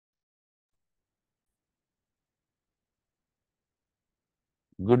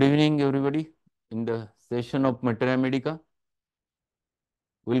Good evening, everybody. In the session of Materia Medica,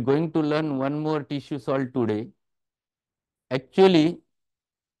 we're going to learn one more tissue salt today. Actually,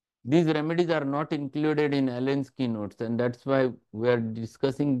 these remedies are not included in Allen's keynotes, and that's why we are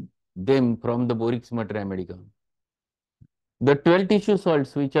discussing them from the Borix Materia Medica. The 12 tissue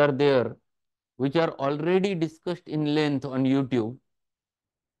salts which are there, which are already discussed in length on YouTube,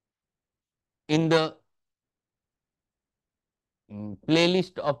 in the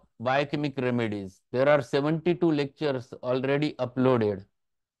playlist of biochemic remedies, there are 72 lectures already uploaded.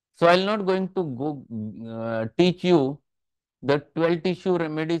 So I'll not going to go teach you the 12 tissue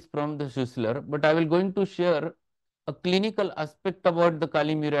remedies from the Schussler, but I will going to share a clinical aspect about the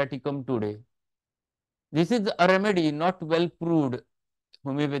Kali Muriaticum today. This is a remedy not well proved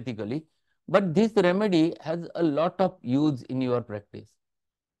homeopathically, but this remedy has a lot of use in your practice.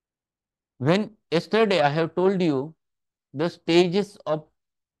 When yesterday I have told you the stages of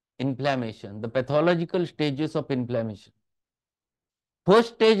inflammation, the pathological stages of inflammation.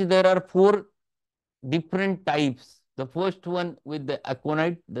 First stage, there are four different types. The first one with the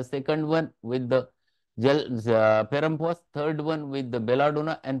aconite, the second one with the parampos, third one with the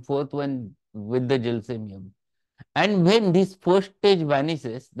belladonna, and fourth one with the gelsemium. And when this first stage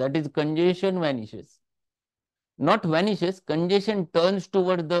vanishes, that is congestion vanishes, not vanishes, congestion turns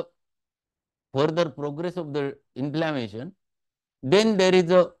toward the further progress of the inflammation, then there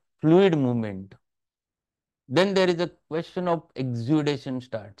is a fluid movement. Then there is a question of exudation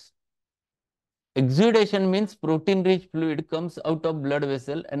starts. Exudation means protein-rich fluid comes out of blood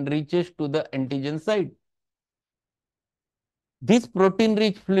vessel and reaches to the antigen site. This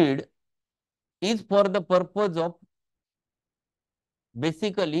protein-rich fluid is for the purpose of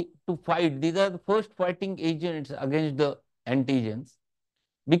basically to fight. These are the first fighting agents against the antigens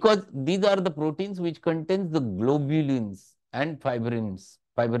because these are the proteins which contains the globulins and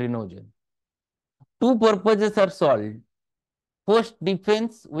fibrinogen. Two purposes are solved. First,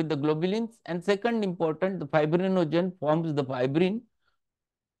 defense with the globulins, and second important, the fibrinogen forms the fibrin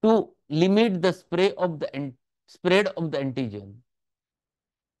to limit the spread of the antigen.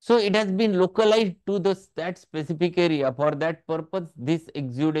 So it has been localized to that specific area. For that purpose, this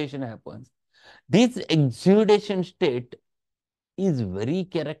exudation happens. This exudation state is very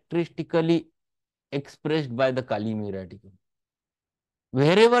characteristically expressed by the Kali Muriaticum.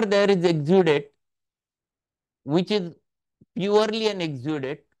 Wherever there is exudate, which is purely an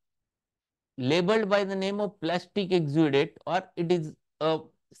exudate, labeled by the name of plastic exudate, or it is a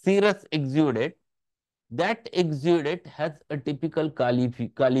serous exudate, that exudate has a typical Kali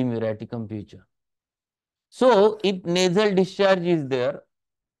Muriaticum feature. So, if nasal discharge is there,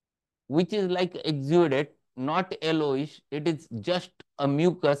 which is like exudate, not yellowish, it is just a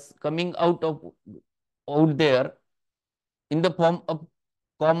mucus coming out there in the form of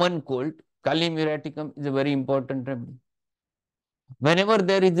common cold. Kali Muriaticum is a very important remedy. Whenever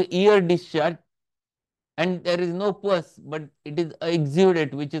there is a ear discharge and there is no pus, but it is a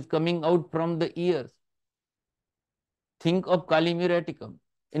exudate which is coming out from the ears, think of Kali Muriaticum.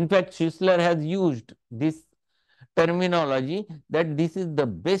 In fact, Schussler has used this terminology that this is the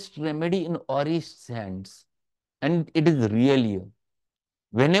best remedy in aorist hands, and it is really.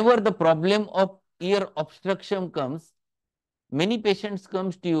 Whenever the problem of ear obstruction comes, many patients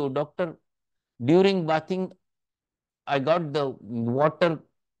comes to you, doctor, during bathing, I got the water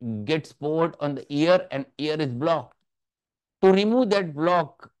gets poured on the ear and ear is blocked. To remove that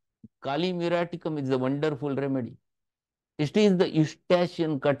block, Kali Muriaticum is a wonderful remedy. It is the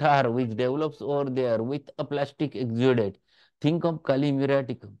Eustachian catarrh which develops over there with a plastic exudate. Think of Kali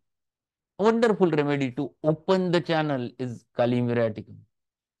Muriaticum. A wonderful remedy to open the channel is Kali Muriaticum.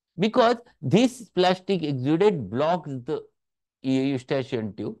 Because this plastic exudate blocks the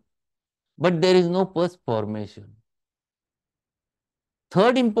Eustachian tube, but there is no pus formation.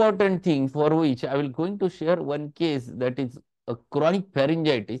 Third important thing for which I will going to share one case, that is a chronic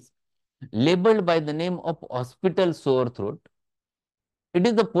pharyngitis labeled by the name of hospital sore throat. It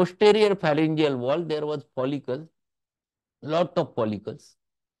is the posterior pharyngeal wall. There was follicles, lot of follicles.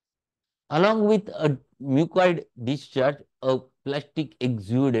 Along with a mucoid discharge, a plastic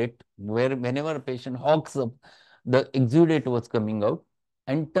exudate, where whenever a patient hawks up, the exudate was coming out,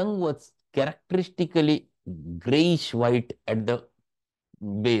 and tongue was characteristically grayish white at the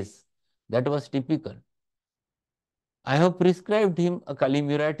base. That was typical. I have prescribed him a Kali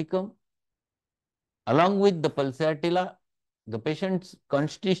Muriaticum along with the pulsatilla. The patient's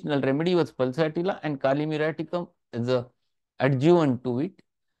constitutional remedy was pulsatilla, and Kali Muriaticum is a adjuvant to it.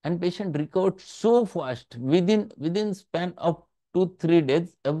 And patient recovered so fast, within span of 2-3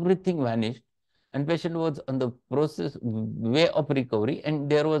 days, everything vanished. and patient was on the process way of recovery, and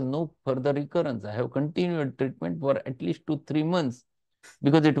there was no further recurrence. I have continued treatment for at least 2-3 months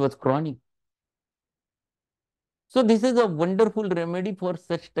because it was chronic. So this is a wonderful remedy for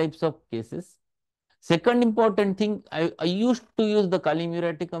such types of cases. Second important thing, I used to use the Kali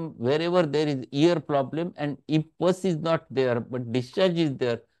Muriaticum wherever there is ear problem, and if pus is not there but discharge is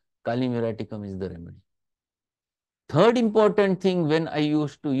there, Kali Muriaticum is the remedy. Third important thing when I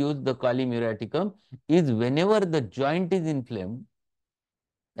used to use the Kali Muriaticum is whenever the joint is inflamed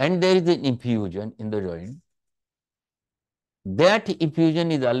and there is an effusion in the joint, that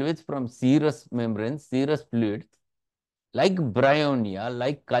effusion is always from serous membranes, serous fluids, like bryonia,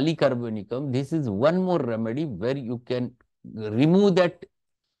 like Kali Carbonicum. This is one more remedy where you can remove that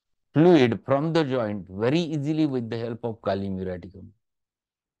fluid from the joint very easily with the help of Kali Muriaticum.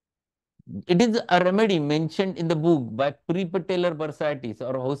 It is a remedy mentioned in the book by prepatellar bursitis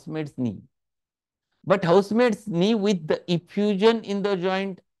or housemaid's knee. But housemaid's knee with the effusion in the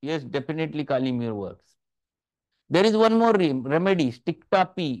joint, yes, definitely Kali Mur works. There is one more remedy,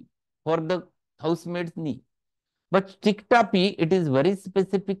 Sticta P, for the housemaid's knee. But Sticta P, it is very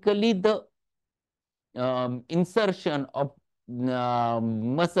specifically the insertion of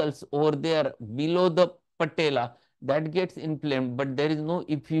muscles over there below the patella that gets inflamed, but there is no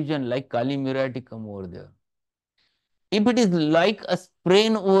effusion like Kali Muriaticum over there. If it is like a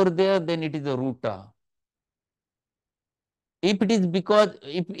sprain over there, then it is a ruta. If it is because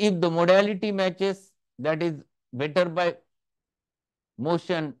if the modality matches, that is better by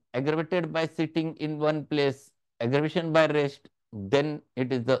motion, aggravated by sitting in one place, aggravation by rest, then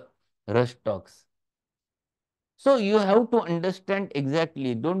it is the rest talks. So you have to understand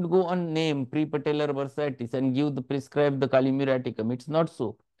exactly. Don't go on name prepatellar bursitis and give the prescribe the Kali Muriaticum. It's not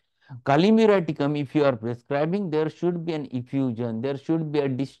so. Kali Muriaticum, if you are prescribing, there should be an effusion, there should be a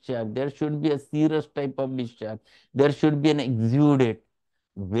discharge, there should be a serous type of discharge, there should be an exudate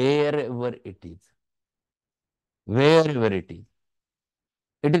wherever it is. Wherever it is.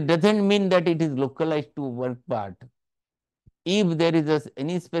 It doesn't mean that it is localized to one part. If there is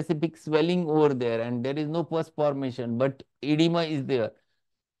any specific swelling over there and there is no pus formation, but edema is there,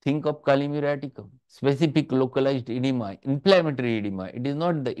 think of Kali Muriaticum, specific localized edema, inflammatory edema. It is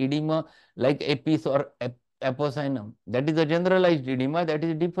not the edema like apis or apocynon. That is a generalized edema, that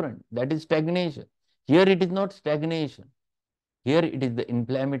is different. That is stagnation. Here it is not stagnation. Here it is the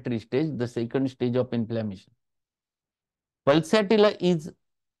inflammatory stage, the second stage of inflammation. Pulsatilla is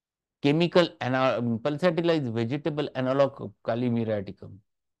pulsatilla is vegetable analog of Kali Muriaticum.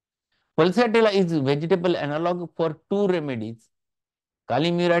 Pulsatilla is vegetable analog for two remedies. Kali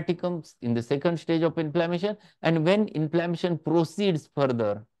Muriaticum in the second stage of inflammation, and when inflammation proceeds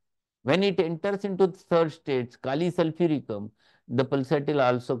further, when it enters into the third stage, Kali sulfuricum, the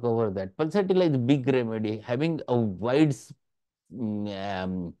pulsatilla also cover that. Pulsatilla is big remedy, having a wide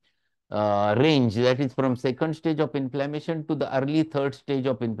range, that is from second stage of inflammation to the early third stage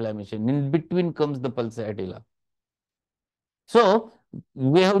of inflammation. In between comes the pulsatilla. So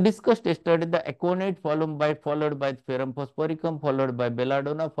we have discussed yesterday the aconite followed by ferrum phosphoricum, followed by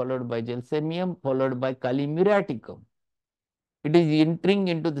belladonna, followed by gelsemium, followed by Kali Muriaticum. It is entering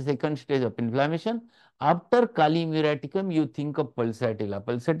into the second stage of inflammation. After Kali Muriaticum, you think of pulsatilla.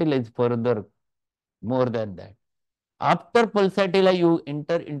 Pulsatilla is further more than that. After pulsatilla, you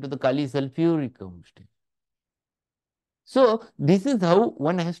enter into the Kali sulfuricum stage. So this is how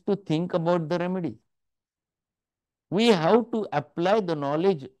one has to think about the remedy. We have to apply the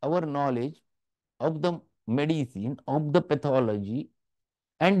knowledge, our knowledge of the medicine, of the pathology,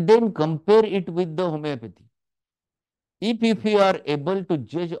 and then compare it with the homeopathy. If you are able to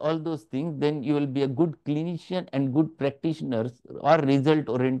judge all those things, then you will be a good clinician and good practitioners or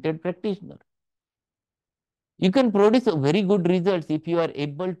result-oriented practitioner. You can produce a very good results if you are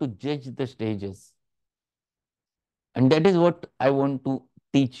able to judge the stages. And that is what I want to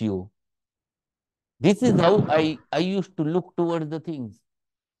teach you. This is how I used to look towards the things.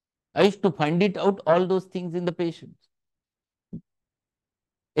 I used to find it out all those things in the patients.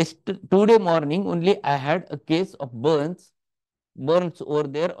 Today morning only I had a case of burns over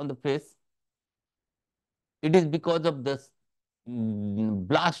there on the face. It is because of the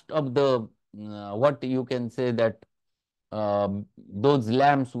blast of the what you can say that those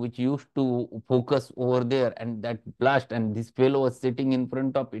lamps which used to focus over there, and that blast, and this fellow was sitting in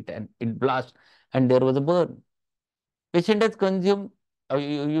front of it and it blast and there was a burn. Patient has consumed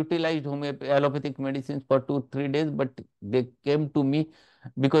utilized allopathic medicines for 2-3 days, but they came to me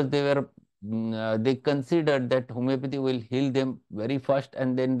because they considered that homeopathy will heal them very fast,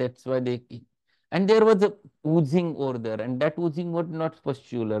 and then that's why they. And there was a oozing over there, and that oozing was not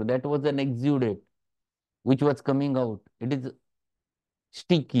pustular, that was an exudate. which was coming out. It is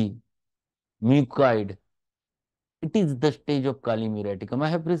sticky, mucoid. It is the stage of Kali Muriaticum. I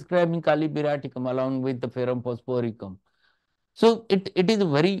have prescribed Kali Muriaticum along with the Ferrum phosphoricum. So it is a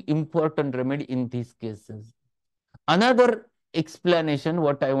very important remedy in these cases. Another explanation,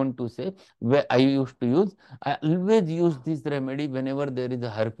 what I want to say, where I used to use, I always use this remedy whenever there is a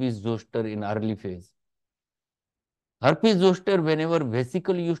herpes zoster in early phase. Herpes zoster, whenever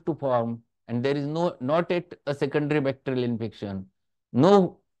vesicle used to form and there is not yet a secondary bacterial infection,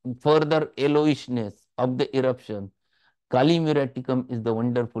 no further yellowishness of the eruption, Kali Muriaticum is the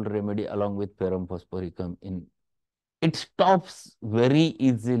wonderful remedy along with Ferrum phosphoricum. It stops very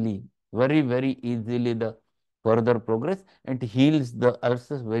easily, very easily the further progress and heals the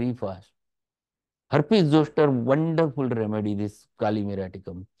ulcers very fast. Herpes zoster, wonderful remedy, this Kali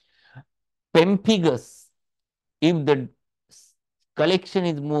Muriaticum. Pemphigus, if the collection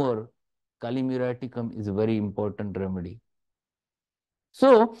is more, Kali Muriaticum is a very important remedy.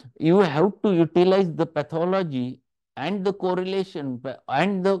 So you have to utilize the pathology and the correlation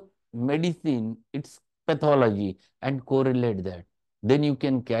and the medicine, its pathology, and correlate that. Then you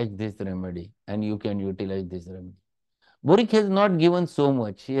can catch this remedy and you can utilize this remedy. Boric has not given so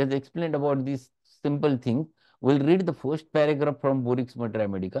much. He has explained about these simple things. We'll read the first paragraph from Boric's Matra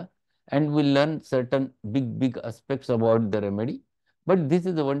Medica and we'll learn certain big aspects about the remedy. But this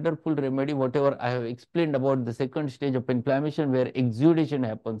is a wonderful remedy. Whatever I have explained about the second stage of inflammation where exudation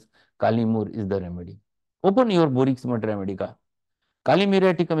happens, Kalimur is the remedy. Open your Boric's Matra Medica. Kali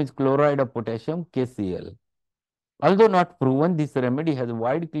Muriaticum is chloride of potassium, KCl. Although not proven, this remedy has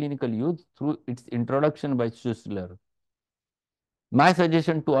wide clinical use through its introduction by Schussler. My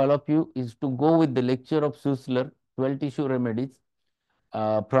suggestion to all of you is to go with the lecture of Schussler, 12 tissue remedies,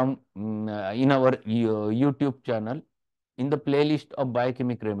 from in our YouTube channel, in the playlist of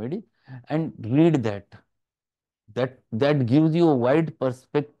biochemic remedies, and read that. That gives you a wide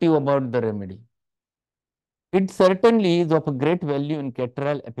perspective about the remedy. It certainly is of a great value in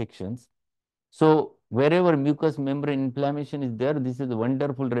catarrhal affections. So wherever mucous membrane inflammation is there, this is a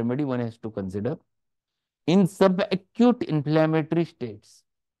wonderful remedy one has to consider. In subacute inflammatory states,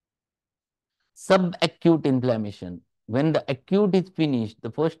 subacute inflammation, when the acute is finished,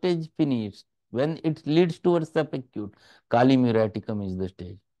 the first stage is finished, when it leads towards subacute, Kali Muriaticum is the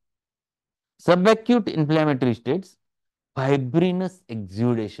stage. Subacute inflammatory states, fibrinous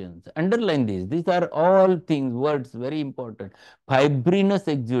exudations. Underline these. These are all things, words, very important. Fibrinous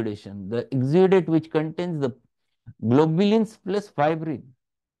exudation, the exudate which contains the globulins plus fibrin.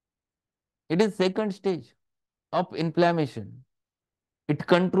 It is second stage of inflammation. It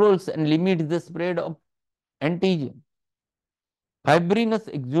controls and limits the spread of antigen. Fibrinous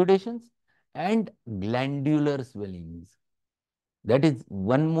exudations and glandular swellings. That is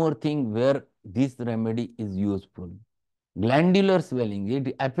one more thing where this remedy is useful. Glandular swelling,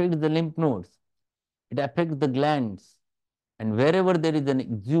 it affects the lymph nodes, it affects the glands, and wherever there is an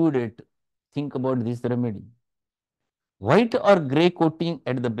exudate, think about this remedy. White or grey coating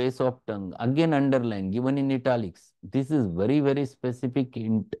at the base of tongue, again underline, given in italics. This is very specific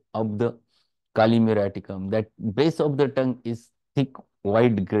hint of the Kali Muriaticum, that base of the tongue is thick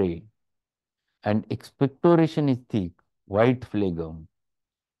white grey and expectoration is thick, white phlegm,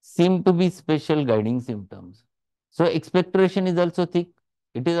 seem to be special guiding symptoms. So expectoration is also thick,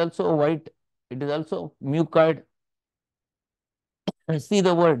 it is also white, it is also mucoid. See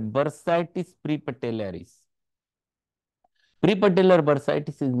the word bursitis prepatellaris. Prepatellar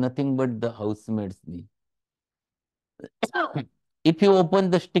bursitis is nothing but the housemaid's knee. If you open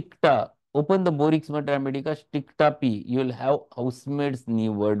the sticta, open the Borix Medica sticta P, you will have housemaid's knee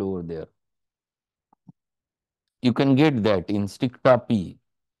word over there. You can get that in sticta P.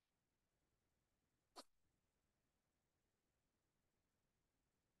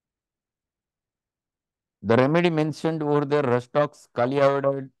 The remedy mentioned over there, rustox, kali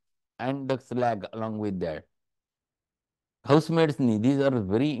iodide, and the slag along with that. Housemaid's knee, these are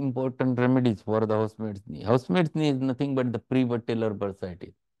very important remedies for the housemaid's knee. Housemaid's knee is nothing but the prepatellar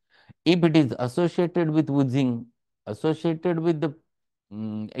bursitis. If it is associated with oozing, associated with the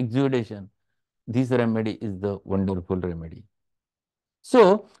exudation, this remedy is the wonderful remedy.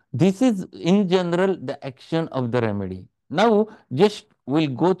 So, this is in general the action of the remedy. Now, just we'll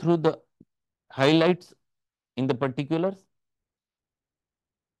go through the highlights in the particulars.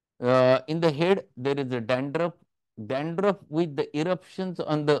 In the head, there is a dandruff with the eruptions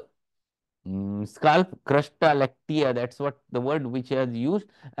on the scalp, crusta lactea, that's what the word which has used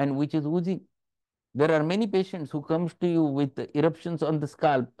and which is oozing. There are many patients who comes to you with the eruptions on the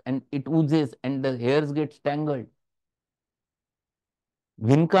scalp and it oozes and the hairs get tangled.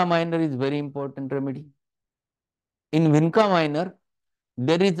 Vinca minor is very important remedy. In Vinca minor,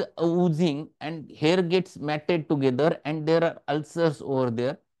 there is a oozing and hair gets matted together and there are ulcers over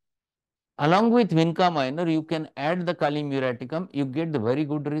there. Along with Vinca minor, you can add the Kali Muriaticum, you get the very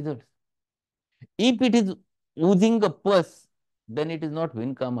good results. If it is oozing a pus, then it is not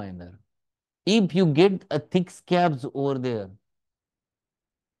Vinca minor. If you get a thick scabs over there,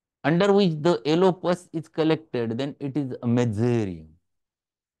 under which the yellow pus is collected, then it is a mesothelium.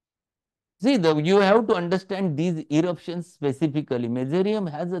 See, you have to understand these eruptions specifically. Mesothelium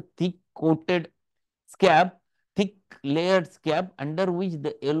has a thick coated scab, thick layered scab, under which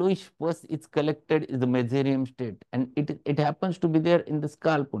the yellowish pus is collected is the mesothelium state, and it happens to be there in the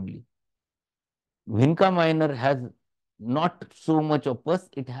scalp only. Vinca minor has not so much of pus,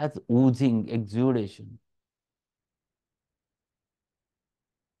 it has oozing, exudation.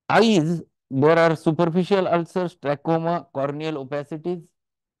 Eyes, there are superficial ulcers, trachoma, corneal opacities.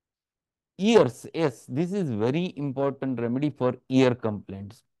 Ears, yes, this is very important remedy for ear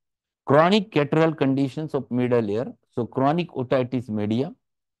complaints. Chronic catarrhal conditions of middle ear, so chronic otitis media.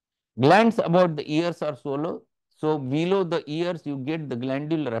 Glands about the ears are swollen, so below the ears you get the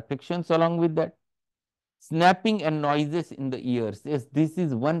glandular affections along with that. Snapping and noises in the ears. Yes, this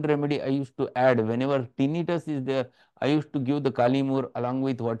is one remedy I used to add. Whenever tinnitus is there, I used to give the Kalimur along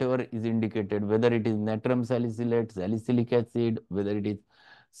with whatever is indicated, whether it is natrum salicylate, salicylic acid, whether it is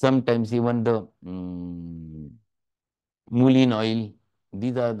sometimes even the mullein oil.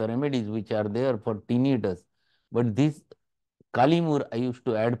 These are the remedies which are there for tinnitus. But this Kalimur I used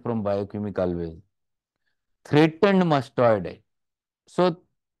to add from biochemical ways. Threatened mastoid. So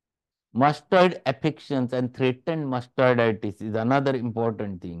mastoid affections and threatened mastoiditis is another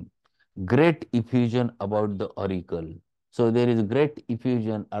important thing. Great effusion about the auricle. So there is great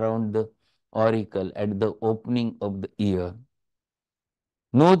effusion around the auricle at the opening of the ear.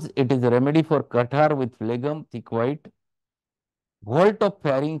 Nose, it is a remedy for catarrh with phlegm, thick white. Vault of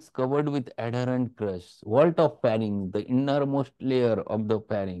pharynx covered with adherent crush. Vault of pharynx, the innermost layer of the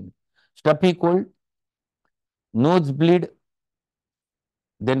pharynx. Stuffy cold, nose bleed,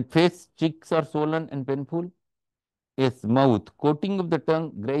 then face, cheeks are swollen and painful. Yes, mouth. Coating of the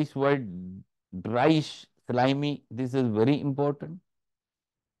tongue, grayish white, dryish, slimy. This is very important.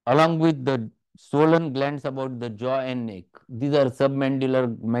 Along with the swollen glands about the jaw and neck. These are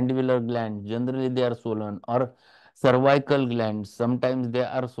submandibular glands. Generally, they are swollen. Or cervical glands. Sometimes they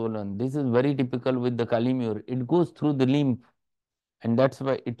are swollen. This is very typical with the calimure. It goes through the lymph, and that's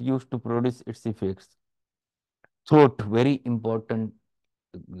why it used to produce its effects. Throat, very important.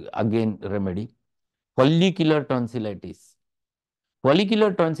 Again, remedy. Follicular tonsillitis.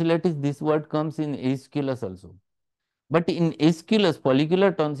 Follicular tonsillitis, this word comes in aesculus also. But in aesculus,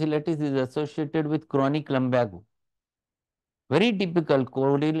 follicular tonsillitis is associated with chronic lumbago. Very typical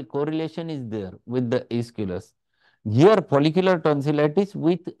correlation is there with the aesculus. Here, follicular tonsillitis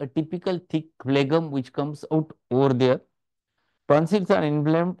with a typical thick phlegm which comes out over there. Tonsils are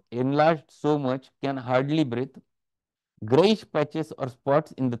inflamed, enlarged so much, can hardly breathe. Grayish patches or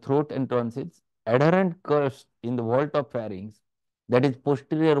spots in the throat and tonsils. Adherent curves in the vault of pharynx, that is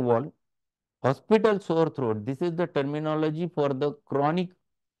posterior wall. Hospital sore throat. This is the terminology for the chronic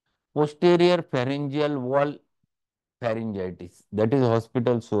posterior pharyngeal wall pharyngitis. That is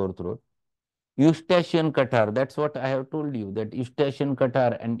hospital sore throat. Eustachian catarrh. That's what I have told you. That Eustachian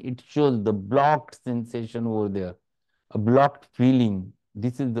catarrh, and it shows the blocked sensation over there, a blocked feeling.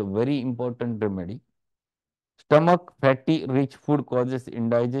 This is the very important remedy. Stomach fatty rich food causes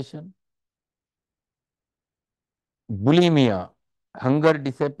indigestion. Bulimia. Hunger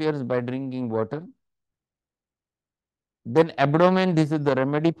disappears by drinking water. Then abdomen, this is the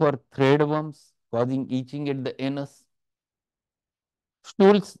remedy for threadworms causing itching at the anus.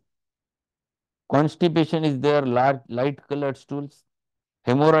 Stools, constipation is there, large light colored stools.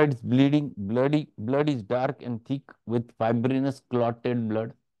 Hemorrhoids, bleeding, blood is dark and thick with fibrinous clotted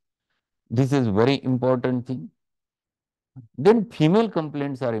blood. This is very important thing. Then female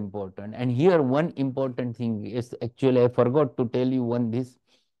complaints are important. And here one important thing is actually I forgot to tell you one this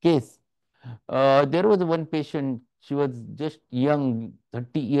case. There was one patient, she was just young,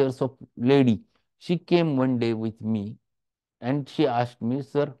 30 years of lady. She came one day with me and she asked me,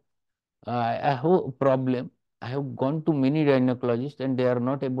 sir, I have a problem. I have gone to many gynecologists and they are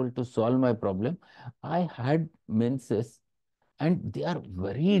not able to solve my problem. I had menses and they are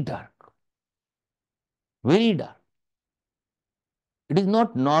very dark, very dark. It is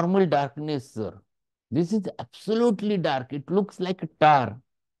not normal darkness, sir. This is absolutely dark. It looks like a tar.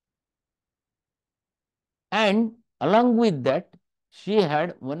 And along with that, she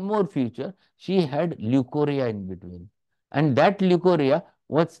had one more feature. She had leukorrhea in between. And that leukorrhea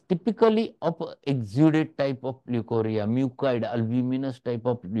was typically of a exudate type of leukorrhea, mucoid, albuminous type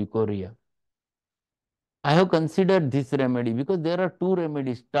of leukorrhea. I have considered this remedy because there are two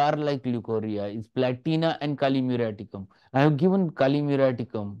remedies, star-like leukorrhea, is platina and Kali Muriaticum. I have given Kali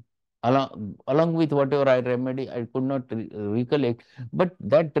Muriaticum along with whatever I remedy, I could not recollect. But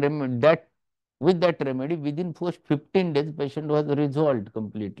with that remedy, within first 15 days, patient was resolved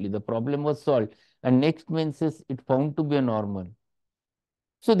completely. The problem was solved. And next menses, it found to be a normal.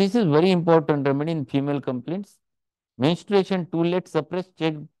 So this is very important remedy in female complaints. Menstruation too late, suppressed,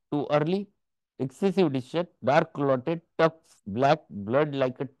 checked too early, excessive discharge, dark clotted, tufts, black, blood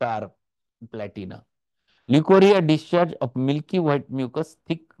like a tar, platina. Leukorrhea discharge of milky white mucus,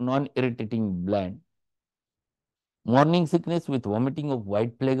 thick, non-irritating bland. Morning sickness with vomiting of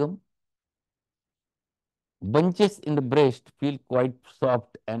white phlegm. Bunches in the breast feel quite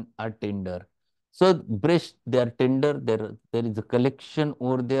soft and are tender. So breast, they are tender. There is a collection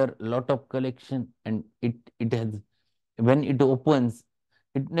over there, lot of collection, and it has, when it opens,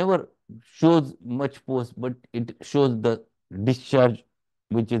 it never shows much pus, but it shows the discharge,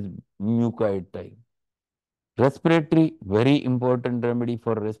 which is mucoid type. Respiratory, very important remedy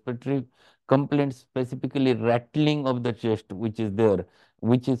for respiratory complaints, specifically rattling of the chest, which is there,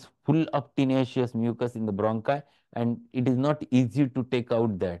 which is full of tenacious mucus in the bronchi, and it is not easy to take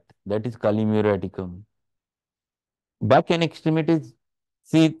out that. That is Kali Muriaticum. Back and extremities,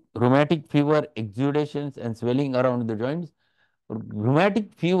 see rheumatic fever, exudations, and swelling around the joints.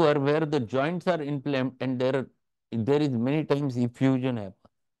 Rheumatic fever, where the joints are inflamed and there is many times effusion happens.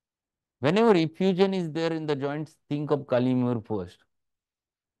 Whenever effusion is there in the joints, think of Kali Mur first.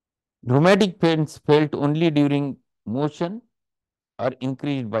 Rheumatic pains felt only during motion or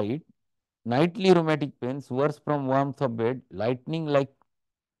increased by it. Nightly rheumatic pains worse from warmth of bed, lightning like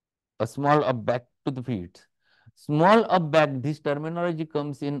a small up back to the feet. Small up back, this terminology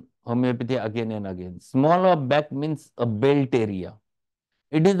comes in homeopathy again and again. Small up back means a belt area.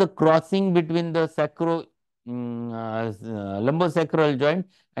 It is the crossing between the lumbosacral joint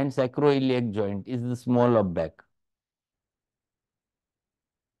and sacroiliac joint is the small of back.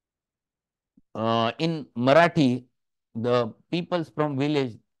 In Marathi, the peoples from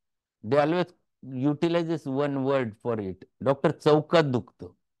village, they always utilizes one word for it. Dr. चौकात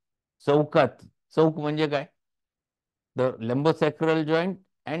दुखतं. चौकात. चौक म्हणजे काय? The lumbosacral joint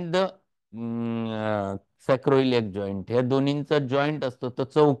and the sacroiliac joint. ह्या दोन्हींचा joint असतो तो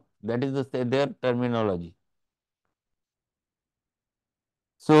चौक. That is their terminology.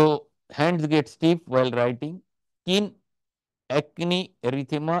 So hands get stiff while writing. Skin, acne,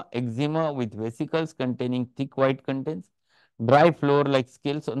 erythema, eczema with vesicles containing thick white contents. Dry floor like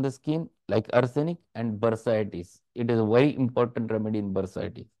scales on the skin like arsenic and bursitis. It is a very important remedy in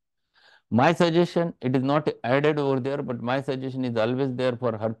bursitis. My suggestion, it is not added over there, but my suggestion is always there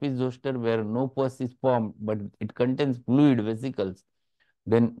for herpes zoster where no pus is formed, but it contains fluid vesicles.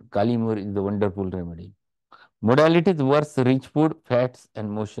 Then Kalimur is the wonderful remedy. Modalities worse rich food, fats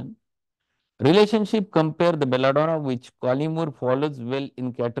and motion. Relationship, compare the belladonna which Kalimur follows well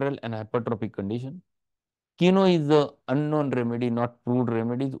in cataract and hypertrophic condition. Kino is the unknown remedy, not proved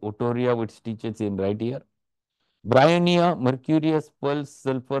remedies. Otoria with stitches in right ear. Bryonia, mercurius, pulse,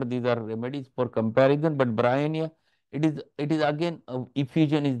 sulfur, these are remedies for comparison, but bryonia, it is again,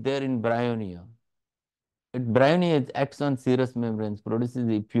 effusion is there in bryonia. Bryonia acts on serous membranes, produces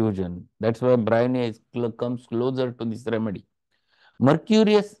effusion. That's why bryonia comes closer to this remedy.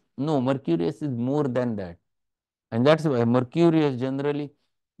 Mercurius, no, mercurius is more than that. And that's why mercurius generally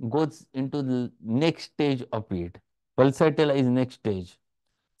goes into the next stage of it. Pulsatilla is next stage.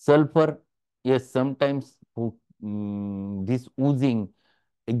 Sulfur, yes, sometimes this oozing,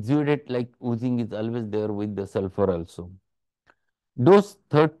 exudate like oozing is always there with the sulfur also. Dose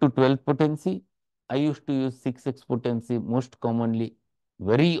 3rd to 12th potency. I used to use 6x potency most commonly,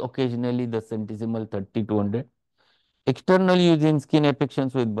 very occasionally the centesimal 30 to 100. External use in skin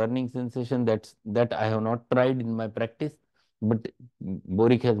affections with burning sensation, that I have not tried in my practice, but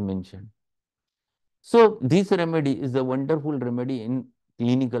Boric has mentioned. So this remedy is a wonderful remedy in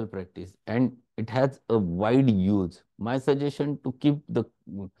clinical practice and it has a wide use. My suggestion to keep the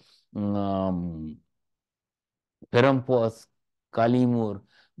Parampos, Kalimur,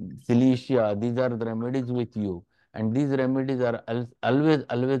 Cilicia, these are the remedies with you. And these remedies are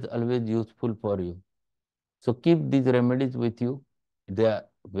always useful for you. So keep these remedies with you. They are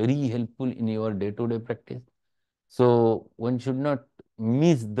very helpful in your day-to-day practice. So one should not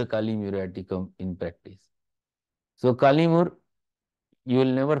miss the Kali Muriaticum in practice. So Kalimur, you will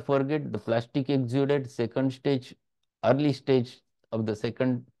never forget the plastic exudate, second stage, early stage of the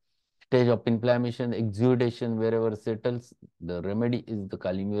second stage of inflammation, exudation, wherever settles, the remedy is the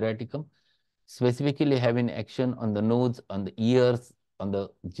Kali Muriaticum, specifically having action on the nose, on the ears, on the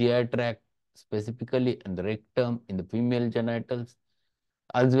GI tract, specifically in the rectum, in the female genitals,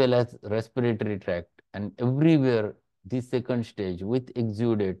 as well as respiratory tract. And everywhere, this second stage with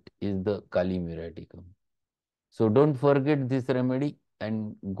exudate is the Kali Muriaticum. So don't forget this remedy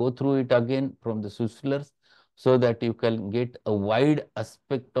and go through it again from the Suslers so that you can get a wide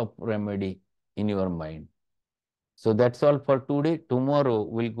aspect of remedy in your mind. So that's all for today. Tomorrow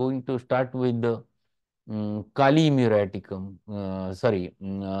we're going to start with the Kali Muriaticum,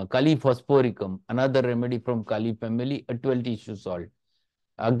 Kali Phosphoricum, another remedy from Kali family, a 12 tissue salt.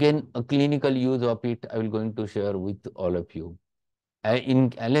 Again, a clinical use of it I will going to share with all of you.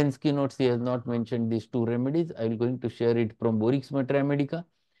 In Alan's keynotes, he has not mentioned these two remedies. I will going to share it from Borix Matra Medica.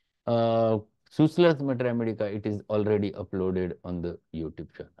 Suslas Matra Medica, it is already uploaded on the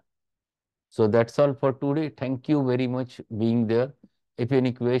YouTube channel. So that's all for today. Thank you very much being there. If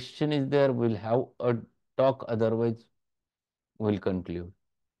any question is there, we'll have a talk. Otherwise, we'll conclude.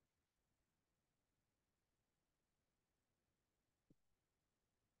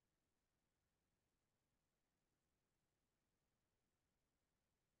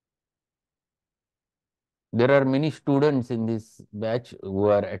 There are many students in this batch who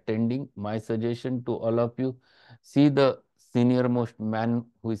are attending. My suggestion to all of you, see the senior most man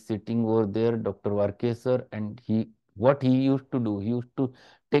who is sitting over there, Dr. Varkesar, and what he used to do, he used to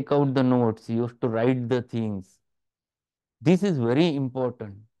take out the notes, he used to write the things. This is very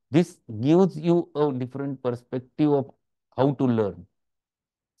important. This gives you a different perspective of how to learn.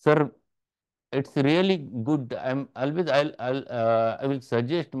 Sir, it's really good. I will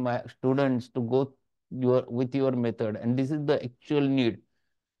suggest my students to go with your method, and this is the actual need.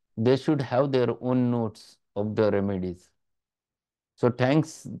 They should have their own notes of the remedies. So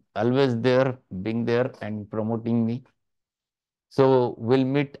thanks always there, being there and promoting me. So we'll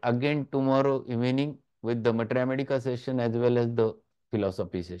meet again tomorrow evening with the Mathematical session as well as the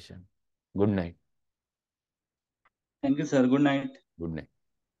philosophy session. Good night. Thank you, sir. Good night. Good night.